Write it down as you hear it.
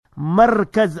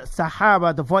Markaz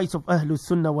Sahaba, the voice of Ahlus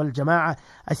Sunnah wal Jama'ah.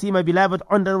 I see my beloved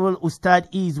Honorable Ustad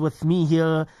is with me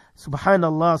here.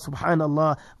 Subhanallah,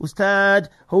 Subhanallah. Ustad,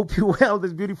 hope you well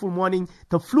this beautiful morning.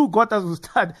 The flu got us,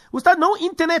 Ustad. Ustad, no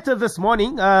internet this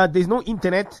morning. There's no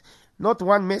internet, not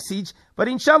one message. But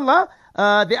inshallah,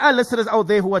 there are listeners out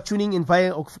there who are tuning in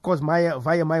via, of course,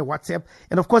 via my WhatsApp.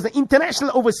 And of course, the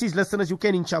international overseas listeners, you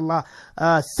can inshallah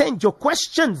send your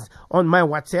questions on my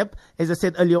WhatsApp. As I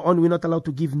said earlier on, we're not allowed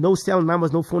to give no cell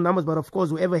numbers, no phone numbers. But of course,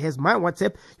 whoever has my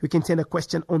WhatsApp, you can send a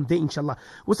question on there, inshallah.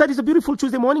 Ustad, it's a beautiful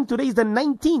Tuesday morning. Today is the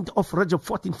 19th of Rajab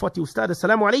 1440. Ustad,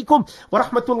 assalamu alaikum wa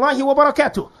rahmatullahi wa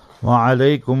barakatuh. Wa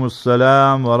alaikum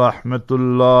assalam wa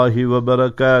rahmatullahi wa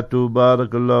barakatuh.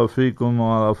 Barakallahu feekum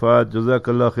wa Arafat.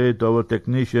 Jazakallah khair to our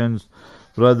technicians,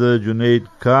 Brother Junaid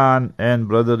Khan and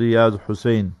Brother Riyaz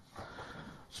Hoosen.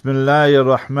 Bismillahir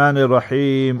Rahmanir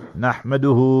Rahim.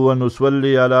 Nahmaduhu wa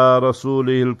nuswalli ala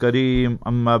rasulihil kareem.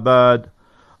 Amma ba'd.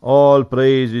 All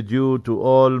praise is due to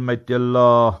Almighty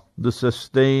Allah, the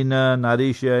sustainer,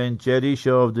 nourisher and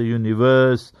cherisher of the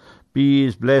universe.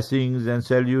 Peace, blessings and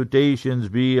salutations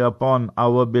be upon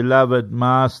our beloved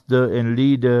master and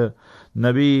leader,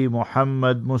 Nabi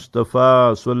Muhammad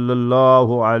Mustafa sallallahu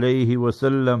alayhi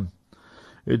wasallam.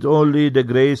 It's only the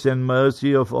grace and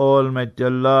mercy of Almighty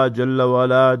Allah Jalla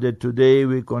wa'ala that today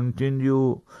we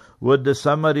continue with the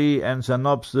summary and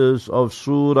synopsis of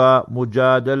Sura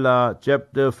Mujadilah,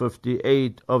 chapter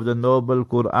 58 of the Noble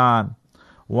Quran.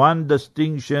 One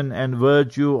distinction and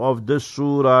virtue of this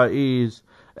surah is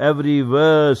every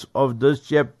verse of this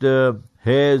chapter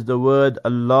has the word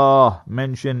Allah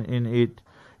mentioned in it.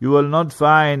 You will not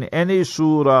find any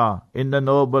surah in the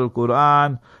Noble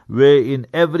Quran where in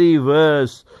every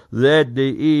verse that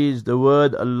there is the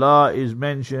word Allah is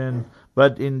mentioned.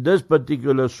 But in this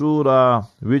particular surah,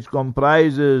 which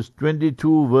comprises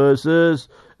 22 verses,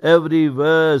 every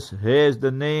verse has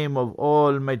the name of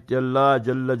Almighty Allah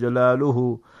Jalla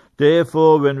Jalaluhu.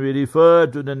 Therefore, when we refer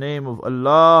to the name of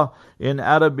Allah, in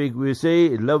Arabic we say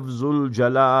Lafzul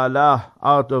Jalalah,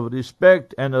 out of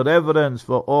respect and reverence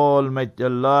for Almighty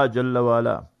Allah Jalla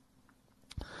wa'ala.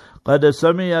 قَدْ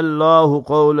سَمِعَ اللَّهُ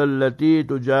قَوْلَ الَّتِي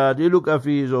تُجَادِلُكَ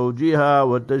فِي زَوْجِهَا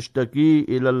وَتَشْتَكِي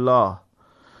إِلَى اللَّهِ.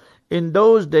 In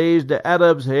those days the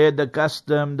Arabs had the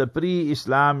custom, the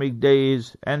pre-Islamic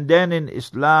days, and then in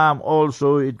Islam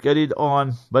also it carried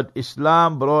on, but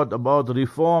Islam brought about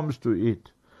reforms to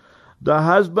it. The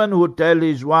husband would tell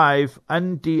his wife,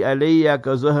 Anti alayya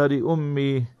ka zahari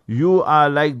ummi, you are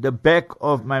like the back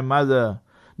of my mother.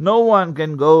 No one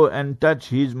can go and touch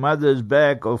his mother's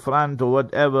back or front or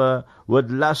whatever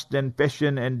with lust and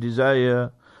passion and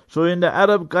desire. So in the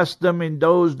Arab custom in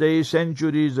those days,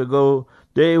 centuries ago,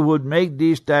 they would make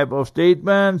these type of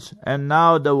statements, and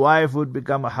now the wife would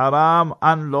become haram,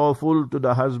 unlawful to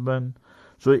the husband.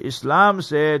 So Islam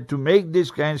said to make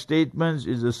this kind of statements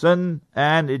is a sin,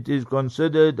 and it is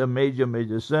considered a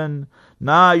major sin.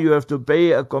 Now you have to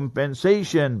pay a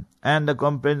compensation, and the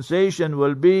compensation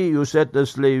will be you set the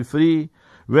slave free.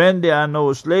 When there are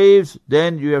no slaves,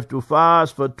 then you have to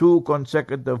fast for 2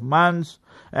 consecutive months.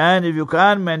 And if you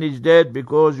can't manage that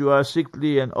because you are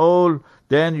sickly and old,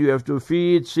 then you have to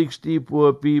feed 60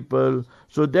 poor people.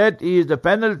 So that is the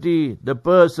penalty the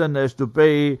person has to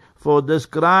pay for this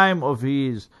crime of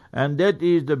his. And that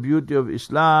is the beauty of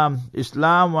Islam.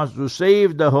 Islam wants to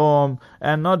save the home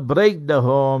and not break the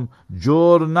home.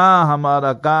 Jorna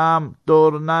hamara kaam,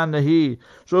 torna nahi.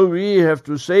 So we have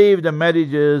to save the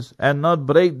marriages and not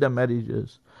break the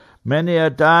marriages. Many a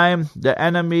time the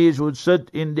enemies would sit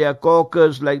in their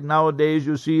caucus, like nowadays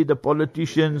you see the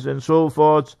politicians and so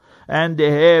forth, and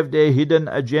they have their hidden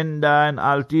agenda and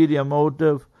ulterior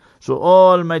motive. So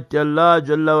Almighty Allah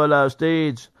Jalla wa'ala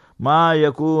states, ما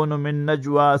يكون من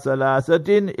نجوى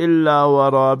ثلاثة إلا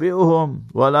ورابعهم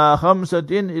ولا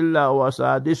خمسة إلا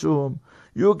وسادسهم.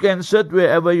 You can sit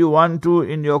wherever you want to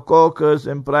in your caucus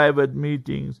and private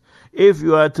meetings. If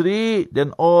you are 3,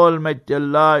 then Almighty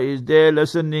Allah is there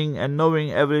listening and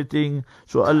knowing everything.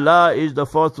 So Allah is the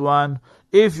 4th one.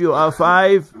 If you are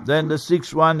 5, then the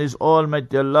 6th one is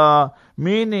Almighty Allah.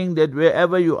 Meaning that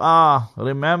wherever you are,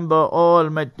 remember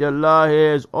Almighty Allah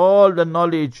has all the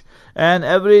knowledge and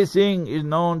everything is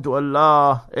known to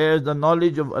Allah, as the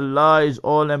knowledge of Allah is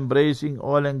all embracing,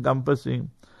 all encompassing.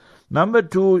 Number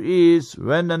 2 is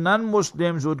when the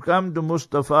non-Muslims would come to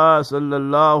Mustafa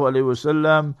sallallahu alaihi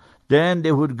wasallam, then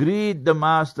they would greet the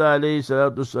Master alayhi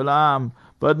salatu salam,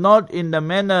 but not in the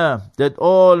manner that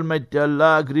Almighty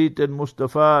Allah greeted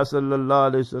Mustafa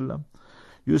sallallahu alaihi wasallam.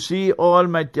 You see,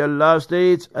 Almighty Allah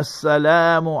states,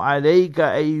 Assalamu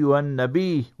alayka ayyuhan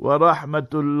nabi wa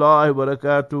rahmatullahi wa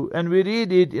barakatuh. And we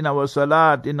read it in our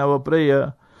salat, in our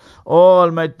prayer.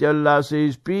 Almighty Allah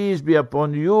says, peace be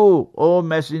upon you, O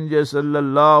Messenger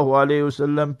sallallahu alayhi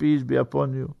wasallam, peace be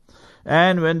upon you.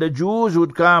 And when the Jews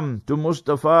would come to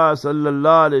Mustafa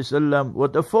sallallahu alayhi wasallam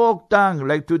with a forked tongue,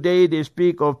 like today they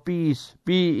speak of peace,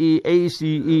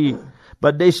 P-E-A-C-E,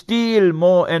 but they steal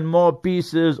more and more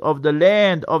pieces of the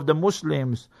land of the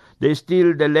Muslims. They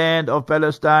steal the land of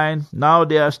Palestine. Now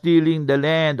they are stealing the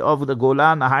land of the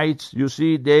Golan Heights. You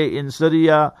see there in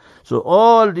Syria. So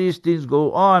all these things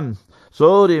go on.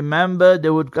 So remember, they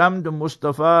would come to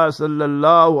Mustafa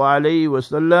sallallahu alayhi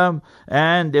wasallam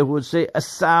and they would say,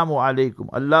 Assalamu alaikum.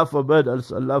 Allah forbid,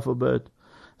 Allah forbid.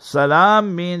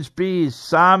 Salam means peace.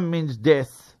 Sam means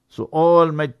death. So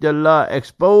Almighty Allah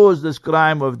exposed this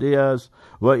crime of theirs.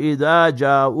 وَإِذَا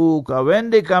جَاءُوكَ,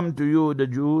 when they come to you, the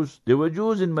Jews, they were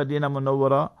Jews in Medina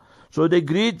Munawwara, so they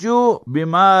greet you,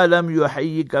 بِمَا لَمْ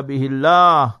يُحَيِّكَ بِهِ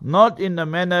اللَّهِ, not in the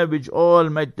manner which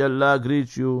Almighty Allah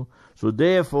greets you. So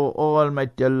therefore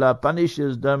Almighty Allah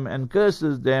punishes them and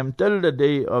curses them till the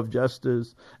day of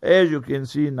justice, as you can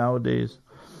see nowadays.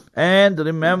 And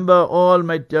remember,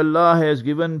 Almighty Allah has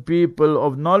given people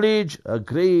of knowledge a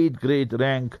great, great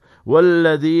rank.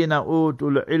 وَالَّذِينَ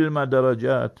أُوتُوا الْعِلْمَ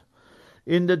دَرَجَاتٍ.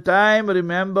 In the time,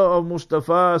 remember, of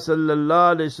Mustafa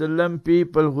sallallahu alayhi wasallam,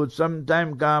 people would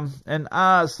sometime come and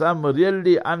ask some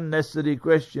really unnecessary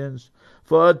questions.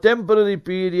 For a temporary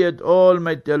period,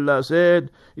 Almighty Allah said,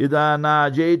 إِذَا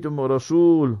نَاجَيْتُمُ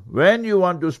رَسُولٌ, when you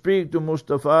want to speak to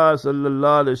Mustafa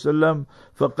sallallahu alayhi wasallam,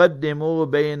 فَقَدِّمُوا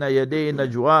بَيْنَ يَدَيْ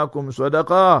نَجْوَاكُمْ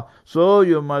صَدَقَةً, so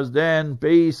you must then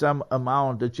pay some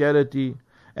amount, a charity,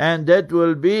 and that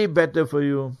will be better for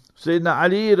you. Sayyidina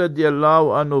Ali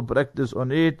radiallahu anhu practiced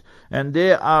on it, and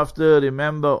thereafter,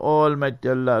 remember, Almighty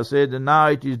Allah said, now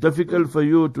it is difficult for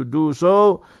you to do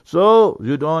so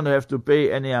you don't have to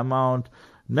pay any amount.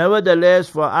 Nevertheless,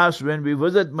 for us, when we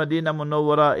visit Medina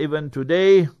Munawwara, even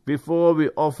today, before we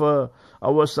offer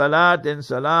our salat and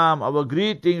salam, our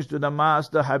greetings to the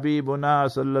Master Habibuna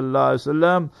sallallahu alaihi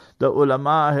wasallam, the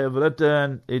ulama have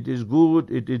written, it is good,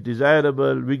 it is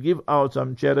desirable, we give out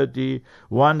some charity,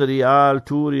 1 riyal,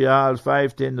 2 riyals,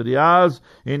 5, 10 riyals.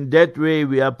 In that way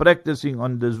we are practicing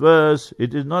on this verse.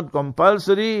 It is not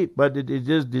compulsory, but it is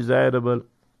just desirable.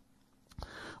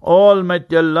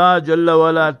 Almighty Allah Jalla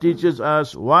wala teaches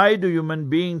us, why do human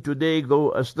beings today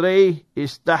go astray?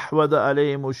 Istahwada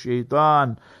alayhimu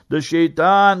shaitan. The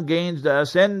shaitan gains the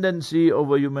ascendancy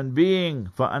over human being.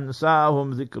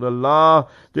 فَأَنْسَاهُمْ ذِكْرَ اللَّهِ.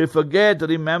 They forget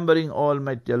remembering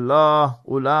Almighty Allah.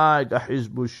 أُولَٰئِكَ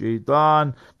حِزْبُ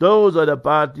الشَّيْطَانِ. Those are the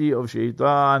party of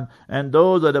shaitan, and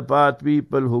those are the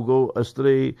people who go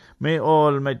astray. May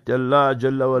Almighty Allah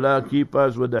Jalla wala keep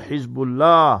us with the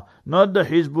Hizbullah, not the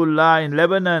Hizbullah in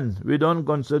Lebanon. We don't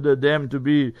consider them to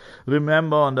be,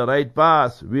 remember, on the right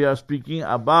path. We are speaking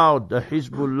about the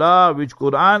Hizbullah which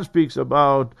Quran speaks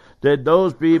about, that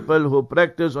those people who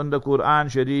practice on the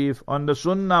Quran Sharif, on the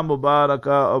Sunnah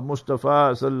Mubarakah of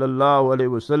Mustafa sallallahu alaihi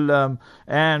wasallam,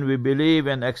 and we believe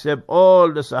and accept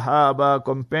all the Sahaba,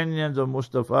 companions of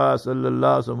Mustafa sallallahu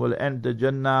alaihi wasallam will enter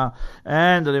Jannah.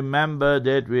 And remember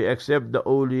that we accept the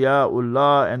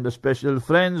Awliyaullah and the special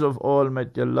friends of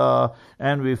Almighty Allah,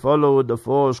 and we follow the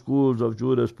 4 schools of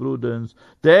jurisprudence.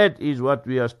 That is what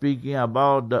we are speaking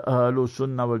about, the Ahlul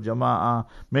Sunnah wal Jama'ah.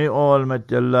 May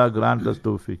Almighty Allah grant us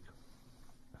tawfiq.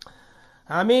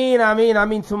 Ameen, ameen,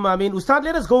 ameen, thumma ameen. Ustad,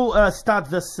 let us go start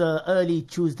this early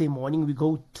Tuesday morning. We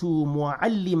go to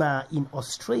Muallima in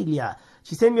Australia.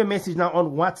 She sent me a message now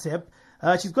on WhatsApp.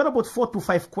 She's got about 4 to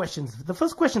 5 questions. The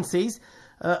first question says,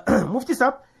 Mufti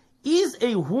Sahab, is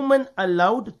a woman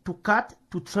allowed to cut,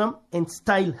 to trim and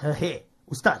style her hair?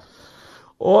 Ustad.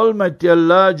 Almighty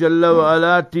Allah Jalla wa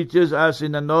ala teaches us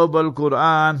in the noble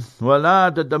Quran, وَلَا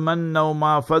تَتَمَنَّوْا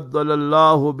مَا فَضَّلَ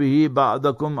اللَّهُ بِهِ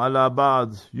بَعْضَكُمْ عَلَى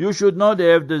بَعْضٍ. You should not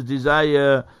have this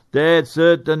desire that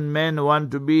certain men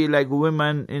want to be like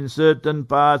women in certain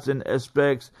parts and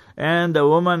aspects, and the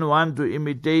woman want to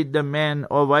imitate the men,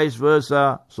 or vice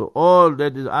versa. So all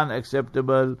that is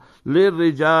unacceptable.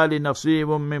 لِلرِّجَالِ نَصِيبٌ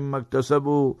مِّمَّا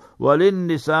اكْتَسَبُوا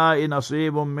وَلِلنِّسَاءِ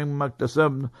نَصِيبٌ مِّمَّا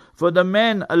اكْتَسَبْنَ. For the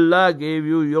men, Allah gave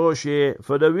you your share.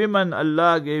 For the women,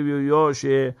 Allah gave you your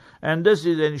share. And this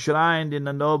is enshrined in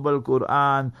the noble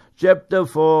Quran, chapter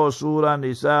 4, Surah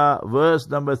Nisa, verse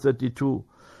number 32.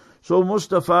 So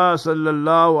Mustafa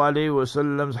sallallahu alayhi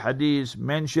wasallam's hadith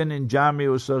mentioned in Jami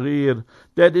Saghir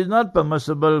that it is not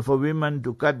permissible for women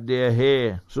to cut their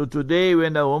hair. So today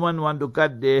when a woman want to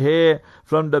cut their hair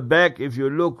from the back, if you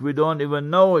look, we don't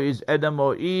even know is Adam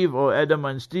or Eve or Adam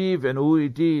and Steve and who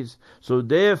it is. So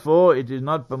therefore it is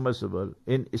not permissible.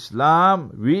 In Islam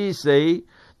we say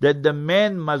that the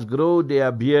men must grow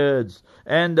their beards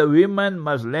and the women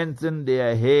must lengthen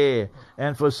their hair.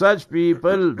 And for such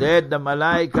people that the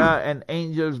malaika and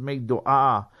angels make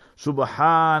dua.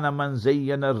 Subhana man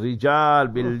zayyana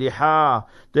rijal bil liha.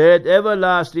 That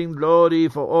everlasting glory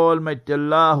for Almighty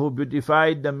Allah who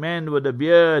beautified the men with a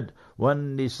beard.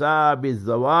 One nisa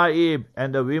bizawaib,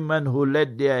 and the women who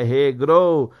let their hair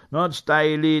grow, not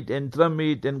style it and trim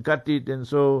it and cut it. And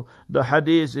so the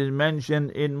hadith is mentioned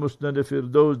in Musnad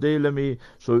Firdaus Dailami.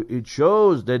 So it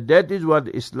shows that that is what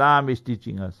Islam is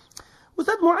teaching us.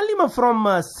 Ustad Muallima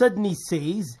from Sydney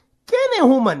says, can a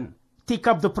woman take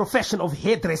up the profession of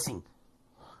hairdressing?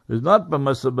 It's not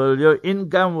permissible. Your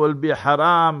income will be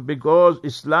haram because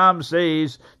Islam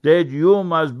says that you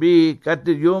must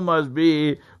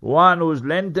be one who's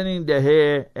lengthening the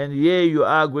hair, and here you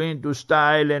are going to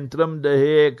style and trim the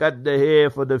hair, cut the hair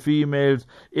for the females,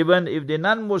 even if they're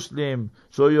non-Muslim.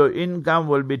 So your income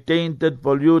will be tainted,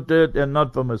 polluted, and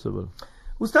not permissible.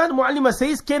 Ustad Muallima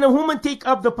says, can a woman take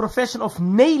up the profession of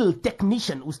nail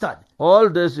technician, Ustad? All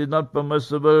this is not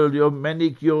permissible. Your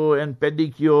manicure and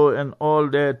pedicure and all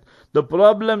that. The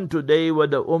problem today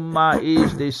with the ummah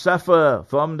is they suffer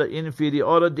from the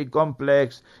inferiority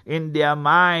complex in their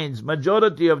minds.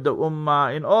 Majority of the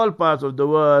ummah in all parts of the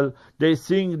world, they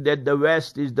think that the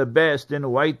West is the best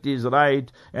and white is right,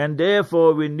 and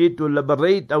therefore we need to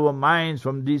liberate our minds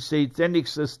from these satanic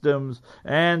systems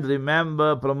and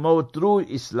remember, promote true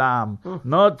Islam,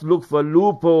 not look for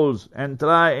loopholes and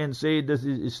try and say this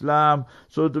is Islam.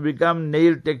 So to become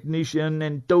nail technician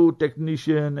and toe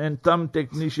technician and thumb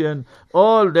technician,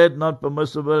 all that not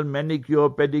permissible. Manicure,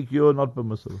 pedicure, not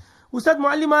permissible. Ustad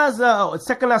Muallima's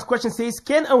second last question says,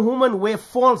 can a woman wear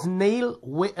false nail,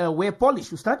 wear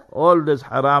polish, Ustad? All this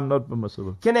haram, not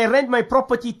permissible. Can I rent my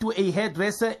property to a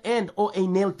hairdresser and or a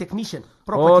nail technician?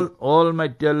 Property.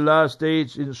 Almighty Allah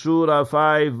states in Surah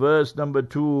 5 verse number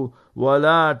 2,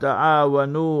 وَلَا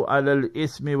تَعَاوَنُوا عَلَى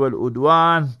الْإِثْمِ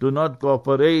وَالْعُدْوَانِ. Do not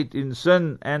cooperate in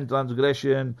sin and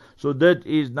transgression. So that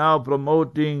is now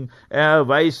promoting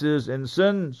vices and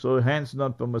sin, so hence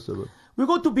not permissible. We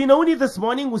go to Benoni this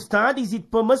morning, Ustad. Is it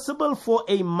permissible for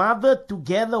a mother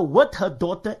together with her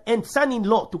daughter and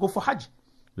son-in-law to go for Hajj?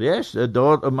 Yes, a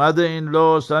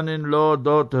mother-in-law, son-in-law,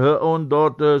 daughter, her own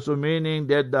daughter, so meaning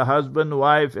that the husband,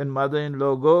 wife and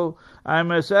mother-in-law go. I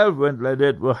myself went like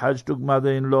that, where Hajj took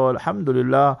mother-in-law,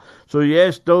 alhamdulillah. So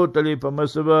yes, totally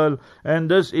permissible. And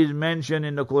this is mentioned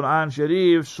in the Quran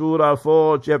Sharif, Surah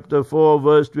 4, chapter 4,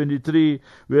 verse 23,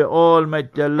 where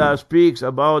Almighty Allah speaks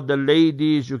about the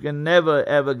ladies you can never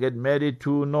ever get married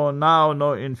to, no now,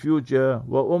 no in future.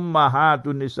 Wa ummahatu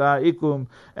nisaikum,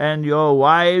 and your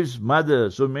wife's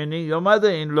mother, so meaning your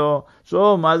mother-in-law.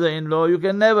 So mother-in-law, you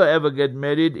can never ever get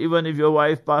married, even if your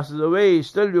wife passes away,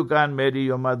 still you can't marry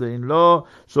your mother-in-law.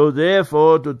 So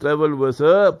therefore, to travel with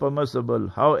her, permissible.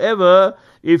 However,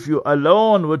 if you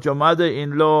alone with your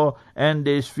mother-in-law and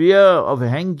there's fear of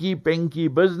hanky-panky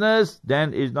business,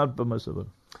 then it's not permissible.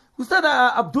 Ustad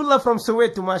Abdullah from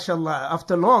Soweto, mashallah,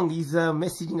 after long, he's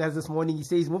messaging us this morning. He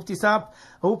says, Mufti Saab,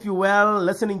 hope you're well,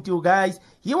 listening to you guys.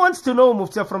 He wants to know,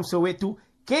 Mufti from Soweto,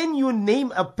 can you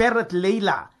name a parrot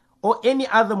Layla or any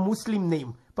other Muslim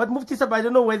name? But Mufti Saab, I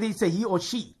don't know whether it's a he or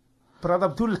she. Brother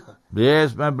Abdullah.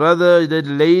 Yes, my brother, that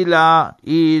Layla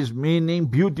is meaning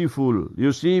beautiful.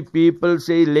 You see, people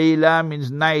say Layla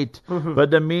means night,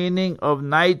 but the meaning of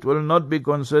night will not be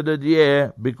considered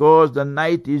here because the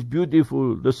night is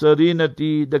beautiful, the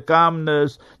serenity, the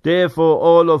calmness. Therefore,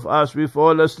 all of us, we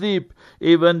fall asleep.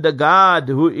 Even the guard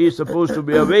who is supposed to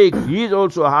be awake, he is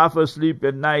also half asleep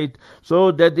at night.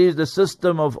 So that is the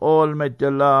system of Almighty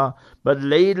Allah. But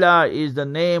Layla is the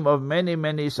name of many,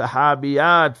 many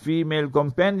sahabiyat, female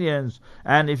companions.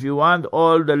 And if you want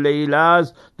all the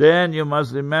Laylas, then you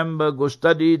must remember, go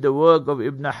study the work of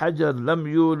Ibn Hajar, Lam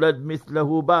yulad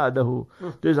mithlahu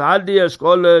ba'dahu. There's hardly a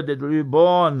scholar that will be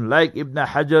born like Ibn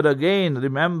Hajar again.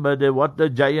 Remember that what a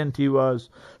giant he was.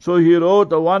 So he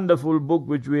wrote a wonderful book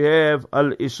which we have,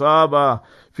 Al-Isaba,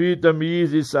 Fi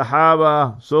Tamyiz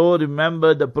Sahaba. So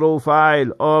remember the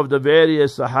profile of the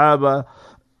various Sahaba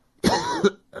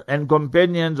and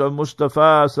companions of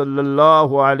Mustafa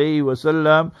sallallahu alayhi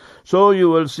wasallam. So you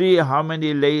will see how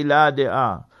many Layla there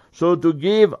are. So to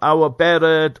give our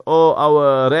parrot or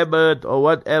our rabbit or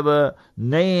whatever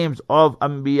names of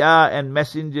Anbiya and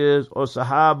messengers or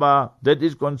Sahaba, that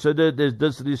is considered as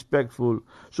disrespectful.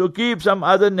 So keep some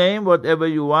other name, whatever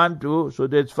you want to, so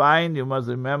that's fine. You must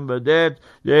remember that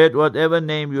whatever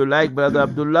name you like, Brother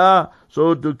Abdullah,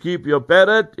 so to keep your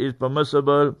parrot is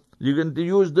permissible. You can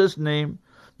use this name.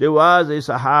 There was a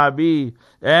Sahabi,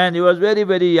 and he was very,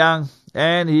 very young,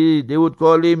 and they would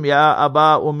call him Ya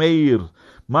Aba Umair,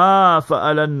 Ma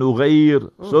fa'ala nughayr.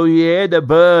 So he had a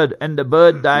bird and the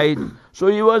bird died. So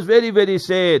he was very, very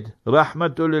sad.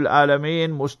 Rahmatul lil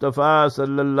Alameen, Mustafa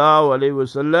sallallahu alayhi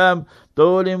wasallam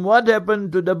told him what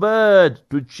happened to the bird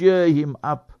to cheer him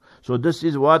up. So this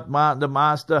is what the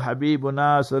Master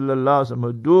Habibuna sallallahu alaihi wasallam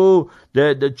would do,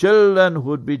 that the children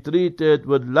would be treated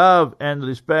with love and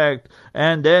respect,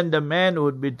 and then the man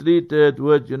would be treated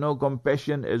with,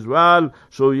 compassion as well.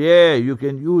 So yeah, you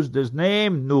can use this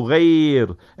name,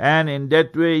 Nughayr, and in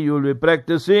that way you will be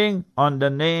practicing on the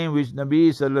name which Nabi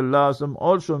sallallahu alaihi wasallam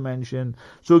also mentioned.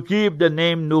 So keep the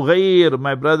name Nughayr,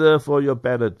 my brother, for your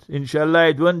parrot. Inshallah,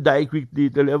 it won't die quickly,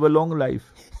 it will have a long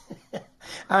life.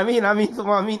 Ameen.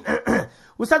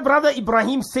 Ustad, brother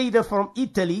Ibrahim Seyder from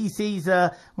Italy, he says,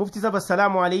 Mufti Sahib,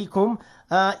 assalamu alaikum.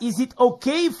 Is it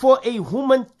okay for a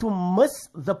woman to miss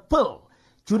the pill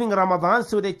during Ramadan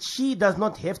so that she does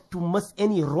not have to miss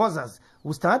any rosas?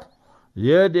 Ustad?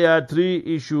 Here there are three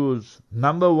issues.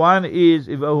 Number one is,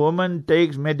 if a woman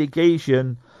takes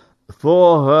medication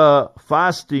for her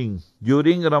fasting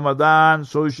during Ramadan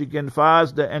so she can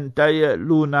fast the entire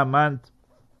lunar month,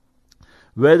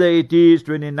 whether it is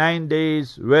 29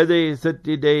 days, whether it is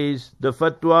 30 days, the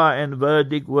fatwa and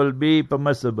verdict will be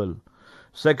permissible.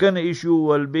 Second issue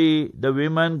will be the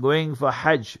women going for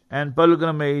Hajj and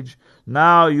pilgrimage.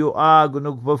 Now you are going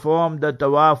to perform the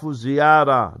Tawaful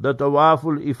Ziyarah, the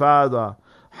Tawaful Ifada.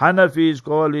 Hanafis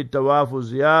call it Tawaful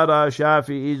Ziyarah,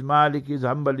 Shafi'is, Malikis,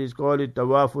 Hanbalis call it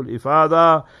Tawaful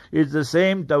Ifada. It's the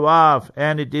same Tawaf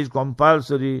and it is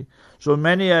compulsory. So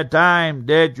many a time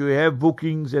that you have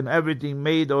bookings and everything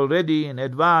made already in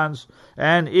advance,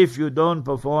 and if you don't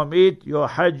perform it, your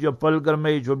Hajj, your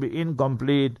pilgrimage will be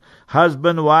incomplete.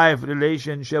 Husband-wife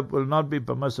relationship will not be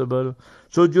permissible.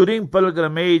 So during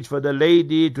pilgrimage, for the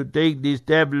lady to take these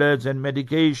tablets and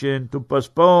medication to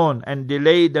postpone and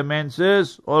delay the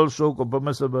menses, also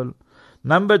permissible.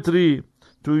 Number 3,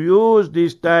 to use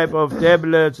this type of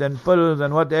tablets and pills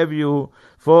and what have you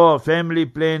for family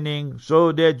planning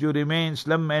so that you remain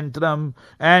slim and trim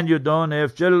and you don't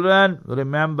have children,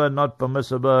 remember, not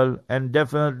permissible and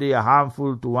definitely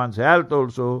harmful to one's health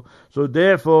also. So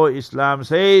therefore Islam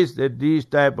says that these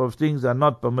type of things are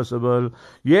not permissible.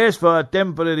 Yes, for a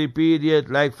temporary period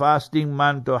like fasting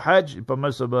month or Hajj,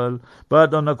 permissible,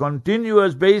 but on a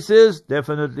continuous basis,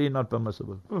 definitely not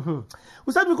permissible.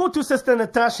 Ustad, we go to Sister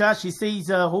Natasha. She says,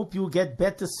 hope you get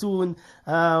better soon,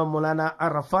 Maulana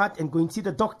Arafat, and go and see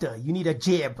the doctor. You need a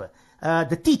jab.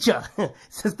 The teacher,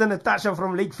 Sister Natasha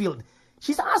from Lakefield,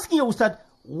 she's asking you, Ustad,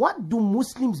 what do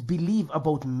Muslims believe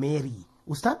about Mary?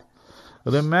 Ustad?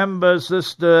 Remember,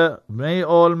 sister, may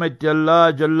Almighty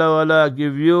Allah Jalla wala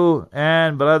give you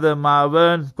and Brother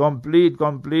Marvin complete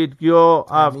cure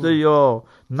after your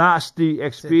nasty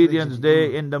experience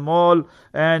there in the mall.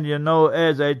 And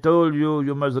as I told you,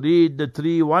 you must read the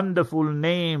 3 wonderful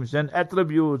names and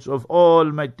attributes of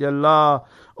Almighty Allah.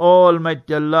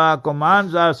 Almighty Allah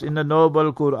commands us in the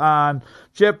noble Quran,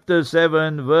 chapter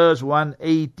 7, verse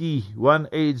 180,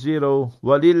 وَلِلَّهِ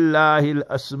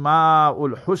الْأَسْمَاءُ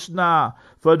الْحُسْنَى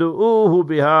فَدُعُوهُ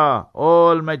بِهَا.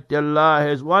 Almighty Allah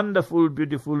has wonderful,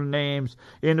 beautiful names.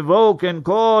 Invoke and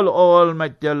call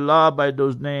Almighty Allah by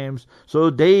those names. So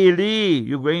daily,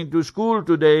 you're going to school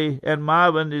today, and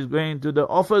Marvin is going to the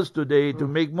office today to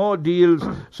make more deals.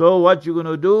 So what you going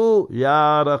to do?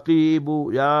 Ya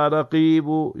Raqibu, Ya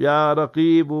Raqibu, Ya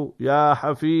Raqibu, Ya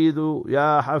Hafidhu,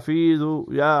 Ya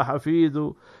Hafidhu, Ya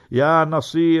Hafidhu, Ya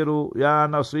Nasiru, Ya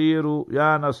Nasiru,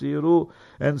 Ya Nasiru,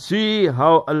 and see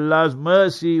how Allah's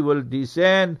mercy will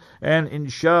descend, and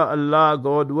insha'Allah,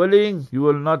 God willing, you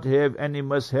will not have any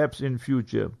mishaps in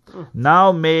future.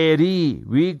 Now Mary,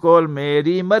 we call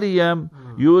Mary Maryam.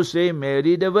 You say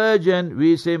Mary the Virgin,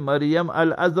 we say Maryam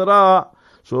al-Azra.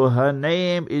 So her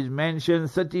name is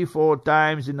mentioned 34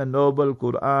 times in the noble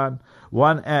Quran.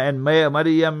 And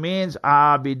Maryam means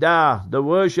Abidah, the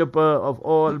worshipper of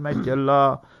Almighty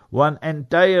Allah. One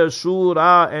entire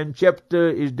surah and chapter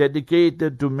is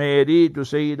dedicated to Mary, to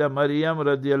Sayyidah Maryam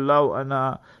radiallahu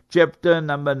anha, chapter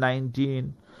number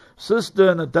 19.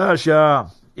 Sister Natasha,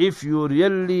 if you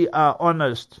really are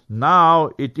honest, now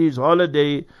it is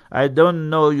holiday. I don't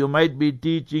know, you might be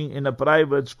teaching in a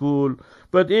private school,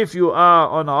 but if you are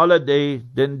on holiday,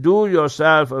 then do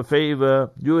yourself a favor.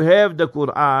 You have the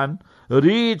Quran,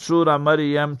 read Surah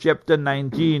Maryam chapter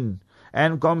 19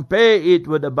 and compare it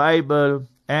with the Bible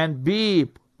and be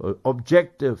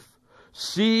objective.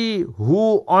 See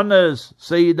who honors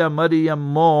Sayyidah Maryam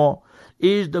more.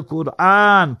 is the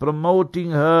Quran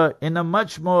promoting her in a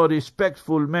much more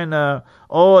respectful manner,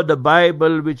 or the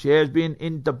Bible which has been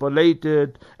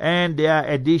interpolated and there are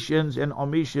additions and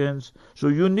omissions? So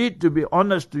you need to be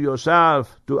honest to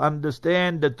yourself to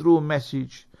understand the true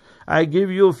message. I give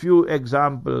you a few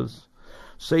examples.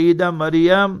 Sayyidah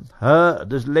Maryam,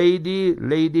 this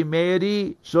Lady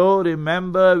Mary. So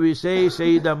remember, we say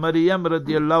Sayyidah Maryam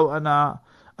radiallahu anha,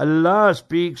 Allah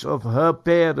speaks of her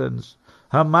parents.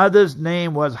 Her mother's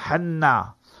name was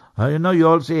Hannah. You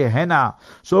all say Hannah.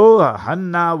 So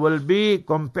Hannah will be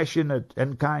compassionate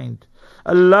and kind.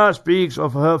 Allah speaks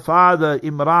of her father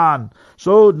Imran.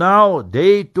 So now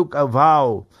they took a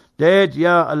vow that,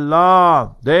 Ya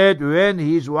Allah, that when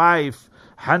his wife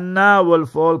Hannah will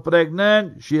fall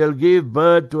pregnant, she'll give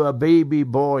birth to a baby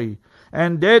boy.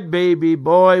 And that baby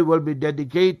boy will be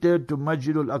dedicated to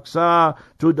Masjidul Aqsa,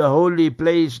 to the holy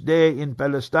place there in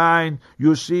Palestine.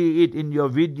 You see it in your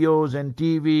videos and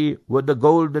TV with the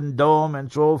golden dome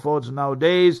and so forth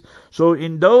nowadays. So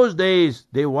in those days,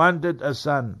 they wanted a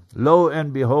son. Lo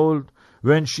and behold,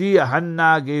 when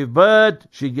Hannah gave birth,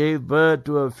 she gave birth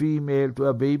to a female, to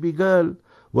a baby girl.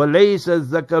 وَلَيْسَ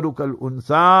الذَّكَرُ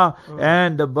كَالْأُنثَى,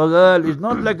 and the girl is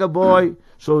not like a boy.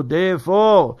 So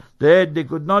therefore, that they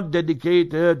could not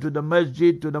dedicate her to the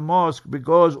masjid, to the mosque,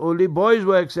 because only boys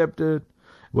were accepted.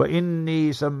 وَإِنِّي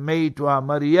سَمَّيْتُهَا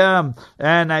Maryam,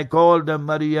 and I called her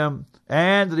Maryam.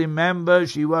 And remember,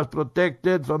 she was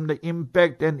protected from the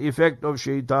impact and effect of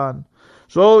shaitan.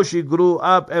 So she grew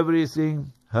up,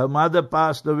 everything. Her mother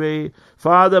passed away,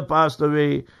 father passed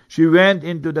away. She went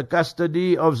into the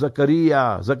custody of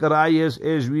Zacharias,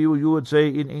 as you would say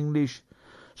in English.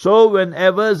 So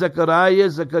whenever Zachariah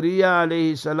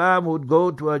alayhi salam would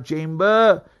go to a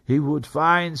chamber, he would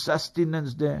find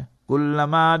sustenance there.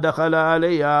 كُلَّمَا دَخَلَ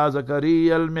عَلَيْهَا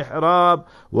زَكَرِيَّا الْمِحْرَابِ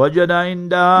وَجَدَ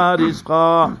عِنْدَهَا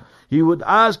رِزْقًا. He would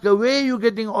ask her, where are you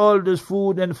getting all this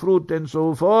food and fruit and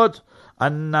so forth?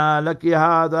 أَنَّا لَكِ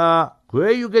هَذَا, where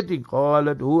are you getting?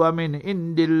 قَالَتْ هُوَ مِنْ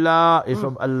عِنْدِ اللَّهِ, is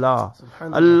from Allah.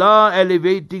 Allah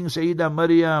elevating Sayyidah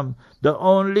Maryam, the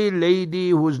only lady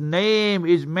whose name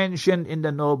is mentioned in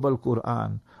the Noble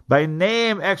Quran. By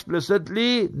name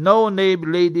explicitly, no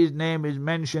lady's name is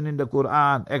mentioned in the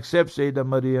Quran except Sayyidah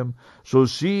Maryam. So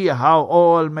see how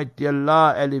Almighty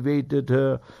Allah elevated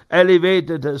her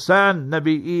son,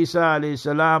 Nabi Isa alayhi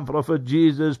salam, Prophet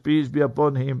Jesus, peace be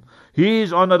upon him.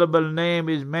 His honorable name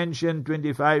is mentioned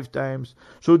 25 times.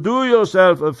 So do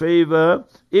yourself a favor,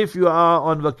 if you are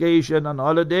on vacation, on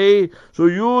holiday, so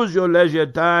use your leisure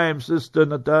time, Sister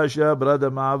Natasha, Brother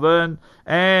Marvin,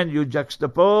 and you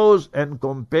juxtapose and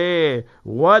compare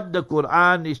what the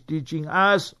Quran is teaching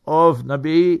us of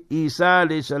Nabi Isa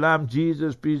alayhi salam,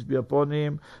 Jesus, peace be upon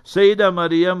him, Sayyidah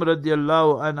Maryam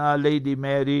radiallahu anha, Lady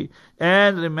Mary,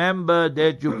 and remember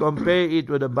that you compare it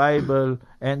with the Bible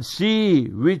and see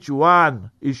which one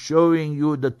is showing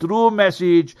you the true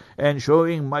message and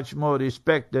showing much more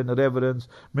respect and reverence.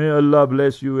 May Allah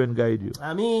bless you and guide you.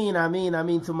 Ameen, ameen,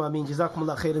 ameen, thumma ameen.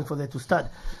 Jazakumullah khairan for that, Ustad.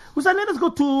 Ustad, let us go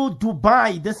to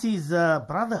Dubai. This is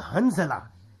Brother Hanzala.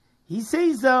 He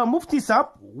says, Mufti Sahib,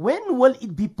 when will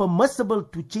it be permissible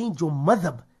to change your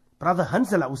madhab? Brother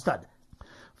Hanzala, Ustad.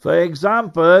 For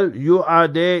example, you are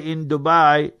there in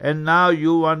Dubai and now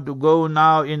you want to go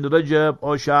now in Rajab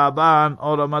or Shaban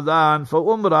or Ramadan for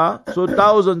Umrah. So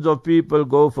thousands of people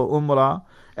go for Umrah,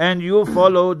 and you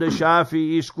follow the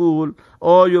Shafi'i school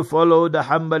or you follow the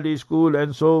Hanbali school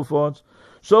and so forth.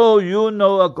 So you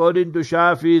know, according to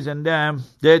Shafi'is and them,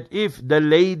 that if the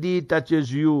lady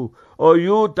touches you or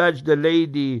you touch the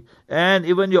lady and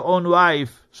even your own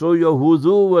wife, so your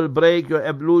wudu will break, your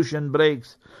ablution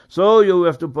breaks. So you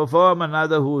have to perform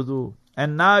another wudu.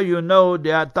 And now you know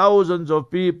there are thousands of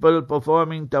people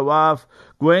performing tawaf,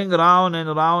 going round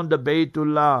and round the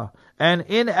Baytullah. And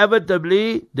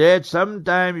inevitably, that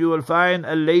sometime you will find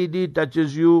a lady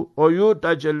touches you, or you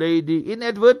touch a lady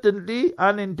inadvertently,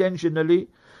 unintentionally.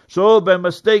 So by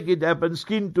mistake it happens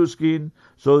skin to skin.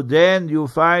 So then you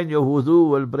find your wudu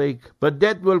will break. But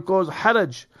that will cause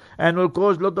haraj and will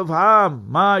cause lot of harm.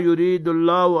 Ma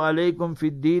yuridullahu alaykum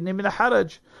fid deen min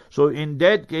haraj. So in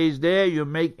that case there you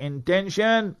make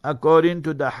intention according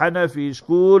to the Hanafi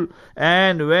school,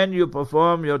 and when you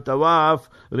perform your tawaf,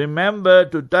 remember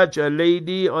to touch a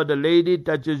lady or the lady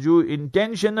touches you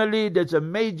intentionally. That's a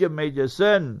major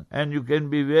sin, and you can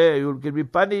be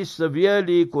punished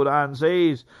severely. Quran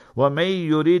says, وَمَن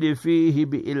يُرِدْ فِيهِ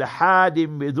بِإِلْحَادٍ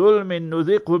بِظُلْمٍ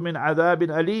نُذِقْهُ مِنْ عَذَابٍ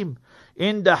أَلِيمٍ.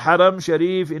 In the Haram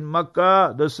Sharif in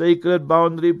Makkah, the sacred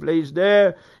boundary place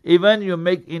there, even you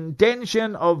make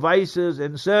intention of vices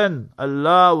and sin,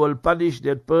 Allah will punish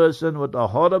that person with a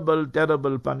horrible,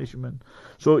 terrible punishment.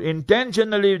 So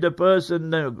intentionally the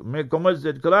person commits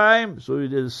that crime, so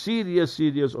it is a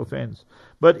serious offense.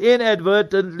 But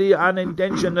inadvertently,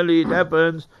 unintentionally it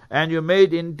happens, and you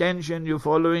made intention, you're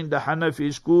following the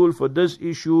Hanafi school for this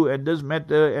issue and this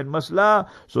matter and masla,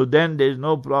 so then there's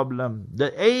no problem.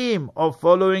 The aim of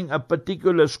following a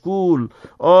particular school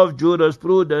of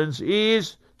jurisprudence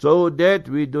is so that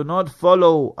we do not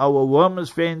follow our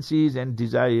warmest fancies and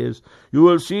desires. You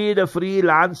will see the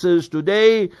freelancers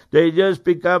today, they just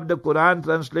pick up the Quran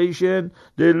translation,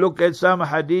 they look at some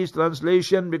hadith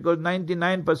translation, because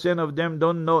 99% of them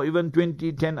don't know even 10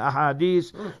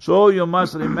 ahadith. So you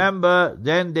must remember,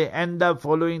 then they end up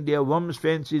following their warmest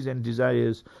fancies and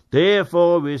desires.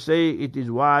 Therefore we say it is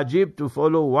wajib to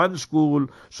follow one school,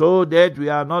 so that we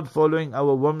are not following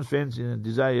our warmest fancies and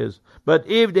desires. But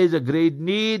if there is a great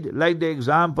need, like the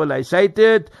example I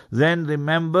cited, then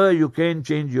remember you can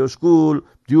change your school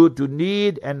due to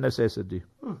need and necessity.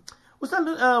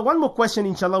 Ustad, one more question,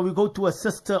 inshallah. We go to a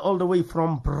sister all the way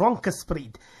from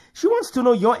Bronkhorstspruit. She wants to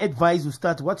know your advice,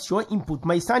 Ustad. What's your input?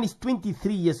 My son is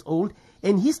 23 years old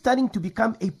and he's starting to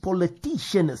become a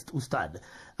politicianist, Ustad.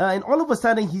 And all of a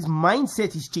sudden his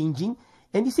mindset is changing.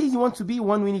 And he says he wants to be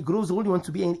one when he grows old, he wants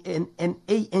to be an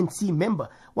ANC member.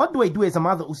 What do I do as a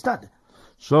mother, Ustad?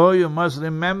 So you must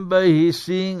remember, he's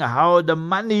seeing how the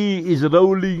money is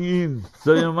rolling in.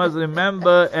 So you must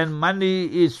remember, and money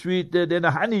is sweeter than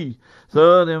honey.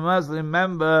 So you must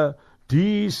remember,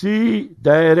 DC,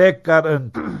 direct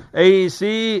current.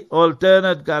 AC,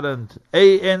 alternate current.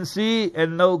 ANC,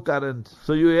 and no current.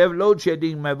 So you have load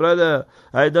shedding, my brother.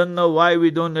 I don't know why we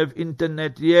don't have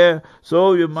internet here.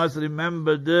 So you must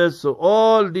remember this. So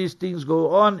all these things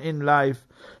go on in life.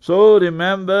 So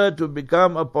remember to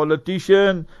become a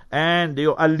politician, and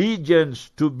your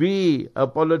allegiance to be a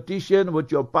politician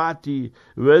with your party,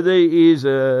 whether it is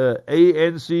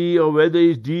ANC or whether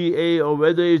it's DA or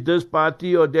whether it's this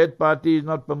party or that party, is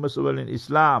not permissible in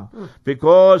Islam.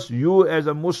 Because you as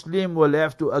a Muslim will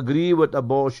have to agree with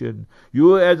abortion.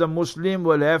 You as a Muslim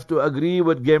will have to agree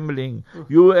with gambling.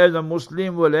 You as a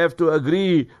Muslim will have to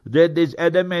agree that there's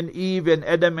Adam and Eve and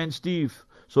Adam and Steve.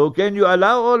 So can you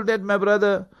allow all that, my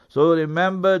brother? So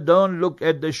remember, don't look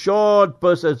at the short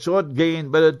gain.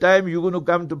 By the time you're going to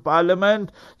come to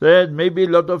parliament, then maybe a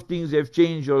lot of things have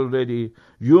changed already.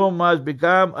 You must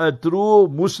become a true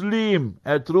Muslim,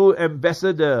 a true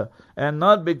ambassador, and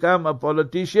not become a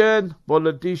politician.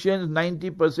 Politicians,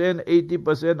 90%,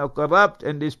 80% are corrupt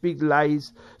and they speak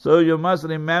lies. So you must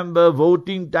remember,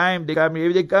 voting time, they come here.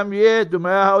 If they come here to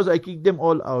my house, I kick them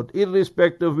all out,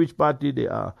 irrespective of which party they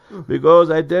are. Because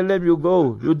I tell them, you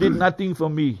go, you did nothing for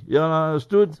me. You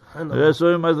understood? So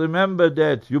you must remember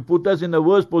that. You put us in a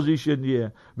worse position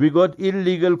here. We got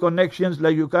illegal connections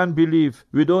like you can't believe.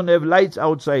 We don't have lights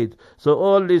outside. So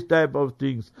all these type of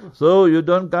things. So you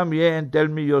don't come here and tell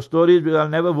me your stories, because I'll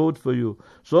never vote for you.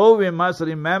 So we must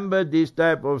remember these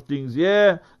type of things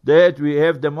here, that we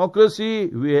have democracy,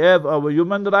 we have our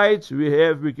human rights,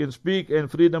 we can speak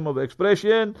and freedom of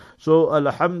expression. So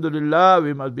alhamdulillah,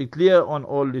 we must be clear on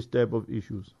all these type of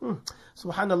issues.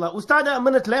 Subhanallah. Ustad, a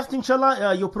minute left,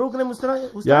 inshallah. Your program,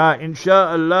 Ustad? Yeah,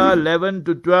 inshallah, 11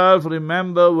 to 12,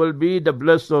 remember, will be the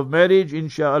bliss of marriage,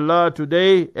 inshallah,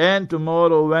 today and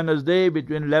tomorrow, Wednesday,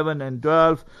 between 11 and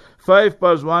 12.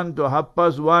 1:05 to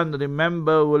 1:30,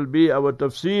 remember, will be our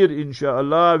tafsir,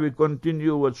 inshallah. We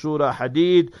continue with Surah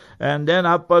Hadid, and then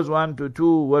 1:30 to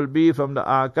 2 will be from the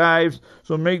archives.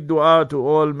 So make dua to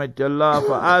Almighty Allah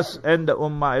for us and the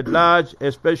Ummah at large,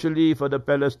 especially for the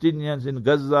Palestinians in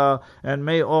Gaza, and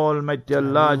may Almighty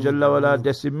Allah Jalla wala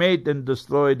decimate and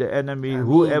destroy the enemy,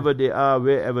 whoever they are,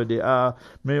 wherever they are.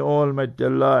 May Almighty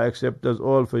Allah accept us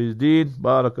all for His deen.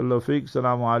 Barakallahu feek.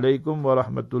 Assalamu alaikum wa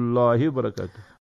rahmatullahi wa barakatuh.